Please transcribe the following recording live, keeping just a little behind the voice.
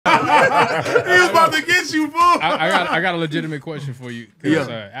was about to get you, fool. I got a legitimate question for you.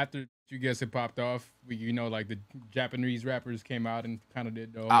 After you guess it popped off, like the Japanese rappers came out and kind of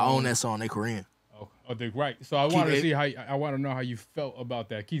did. I own that song. They Korean. Oh, they're right. So I want to see I want to know how you felt about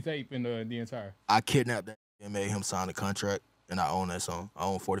that. Keith Ape and the entire. I kidnapped that and made him sign a contract, and I own that song. I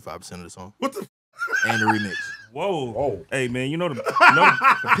own 45% of the song. What the? And the remix. Whoa. Hey, man,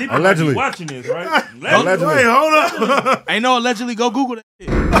 the people allegedly watching this, right? Allegedly. Wait, hold up. Ain't no allegedly. Go Google that shit.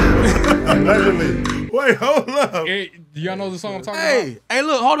 Allegedly. Wait, hold up. Hey, do y'all know the song I'm talking about? Hey,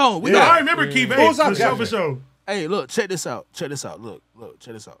 look, hold on. I remember Keith Ape. For sure. Hey, look, check this out. Look,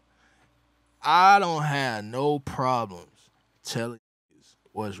 check this out. I don't have no problems telling you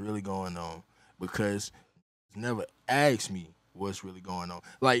what's really going on because never asked me what's really going on.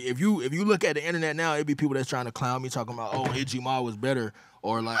 Like if you look at the internet now, it'd be people that's trying to clown me talking about Itchy Ma was better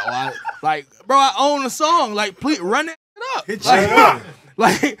or bro, I own the song. Like please run that shit up.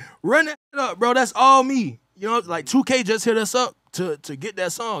 Run that shit up, bro. That's all me. Like 2K just hit us up to get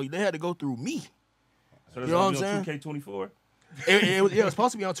that song. They had to go through me. So that's on 2K24. It was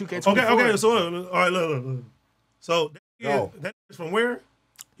supposed to be on 2K24. Okay. So all right, look. So that is from where?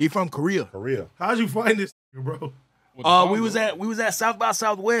 He from Korea. How'd you find this, bro? We was at South by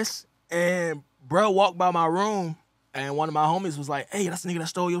Southwest, and bro walked by my room, and one of my homies was like, "Hey, that's the nigga that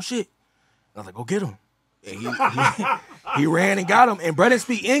stole your shit." I was like, "Go get him." And he ran and got him, and bro didn't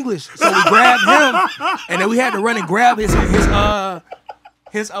speak English, so we grabbed him, and then we had to run and grab his what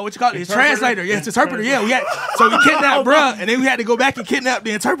you call it? His translator, his interpreter. Yeah, so we kidnapped bruh, and then we had to go back and kidnap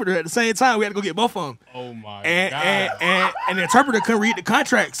the interpreter at the same time. We had to go get both of them. Oh my god! And the interpreter couldn't read the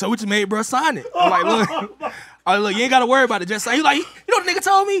contract, so we just made bruh sign it. I'm like, look, you ain't gotta worry about it. Just say, you know what the nigga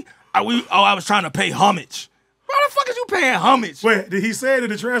told me? I was trying to pay homage. Why the fuck is you paying homage? Wait, did he say it?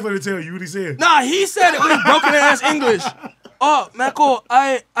 Did the translator tell you what he said? Nah, he said it with his broken ass English. Maco,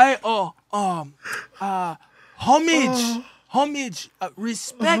 homage,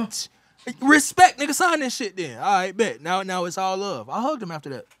 respect. Respect, nigga, sign this shit then. All right, bet. Now it's all love. I hugged him after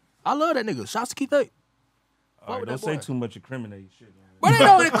that. I love that nigga. Shouts to Keith Ape. All right, don't say too much incriminating shit. But they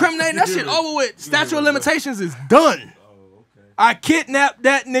don't incriminate. That shit over with. Statute of limitations is done. Oh, okay. I kidnapped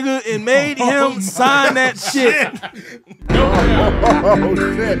that nigga and made him sign that shit. Oh,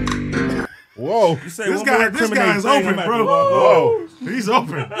 shit. Whoa. This guy is open, bro. Whoa. He's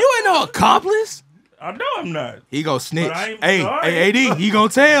open. You ain't no accomplice. I know I'm not. He gon' snitch. Hey, AD, he gon'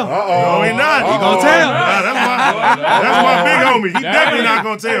 tell. No, he not. He gon' tell. That's my big homie. He definitely not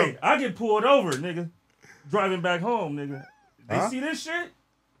gonna tell. Hey, I get pulled over, nigga. Driving back home, nigga. They see this shit?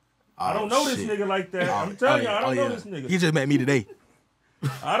 I don't know this nigga like that. I'm telling you, I don't know this nigga. He just met me today.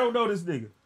 I don't know this nigga.